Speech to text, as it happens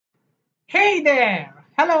Hey there!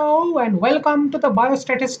 Hello and welcome to the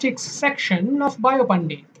biostatistics section of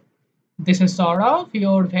BioPandit. This is Saurav,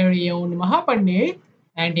 your very own Mahapandit,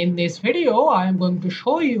 and in this video I am going to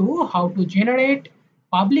show you how to generate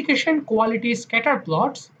publication quality scatter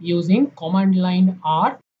plots using command line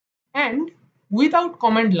R and without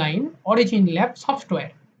command line OriginLab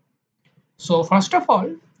software. So first of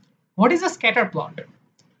all, what is a scatter plot?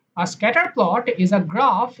 A scatter plot is a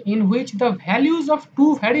graph in which the values of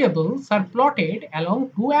two variables are plotted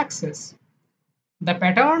along two axes. The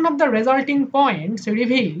pattern of the resulting points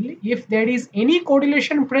reveal if there is any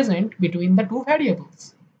correlation present between the two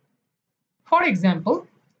variables. For example,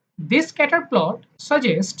 this scatter plot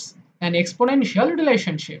suggests an exponential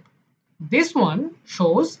relationship. This one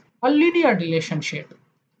shows a linear relationship.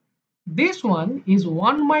 This one is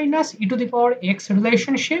 1 minus e to the power x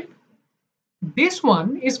relationship. This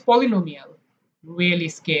one is polynomial, really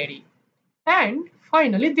scary. And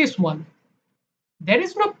finally, this one. There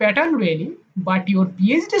is no pattern really, but your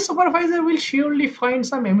PhD supervisor will surely find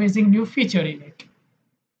some amazing new feature in it.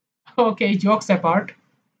 Okay, jokes apart,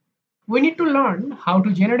 we need to learn how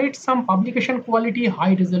to generate some publication quality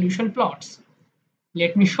high resolution plots.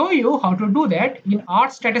 Let me show you how to do that in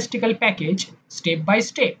our statistical package step by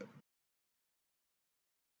step.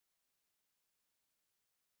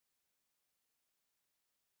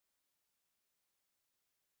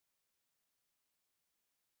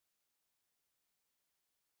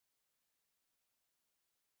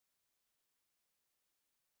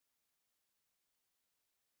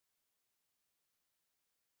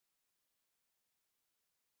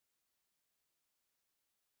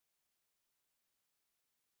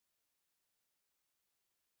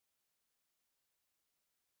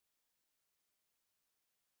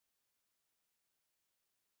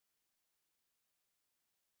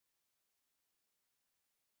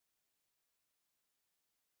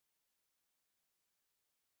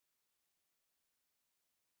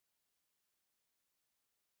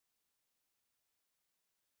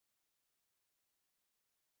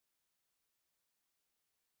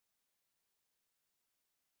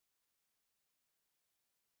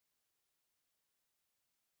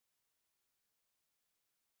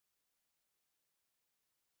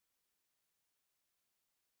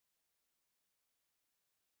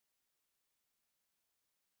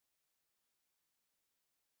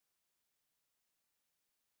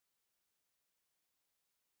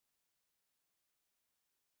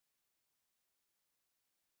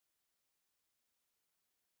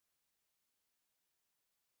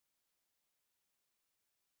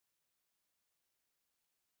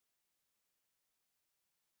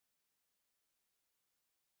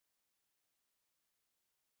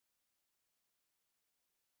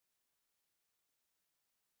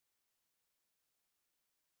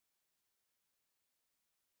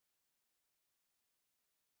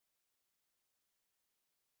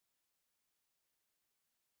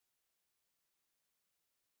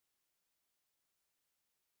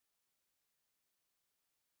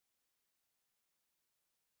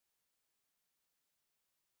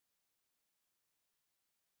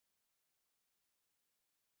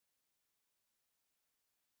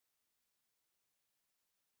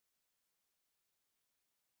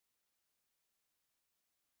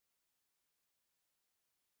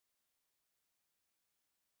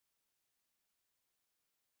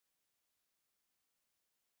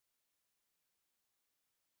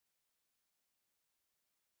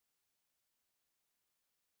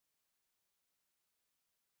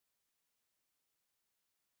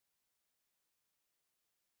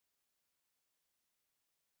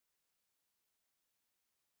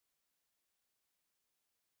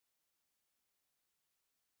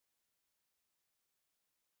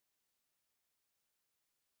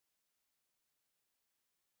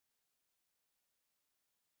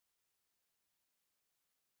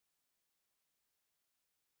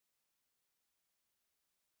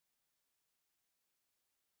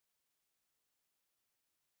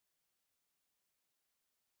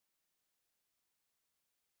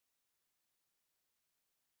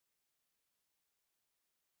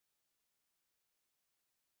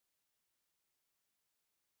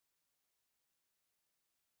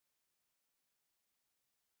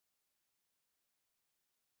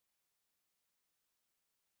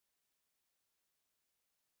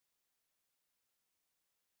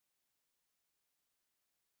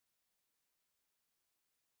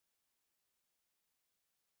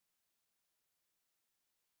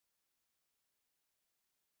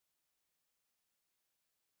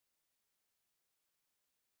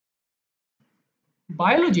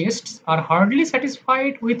 Biologists are hardly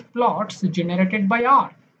satisfied with plots generated by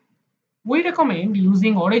R. We recommend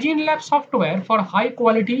using OriginLab software for high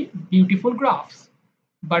quality, beautiful graphs.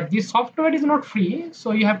 But this software is not free,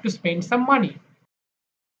 so you have to spend some money.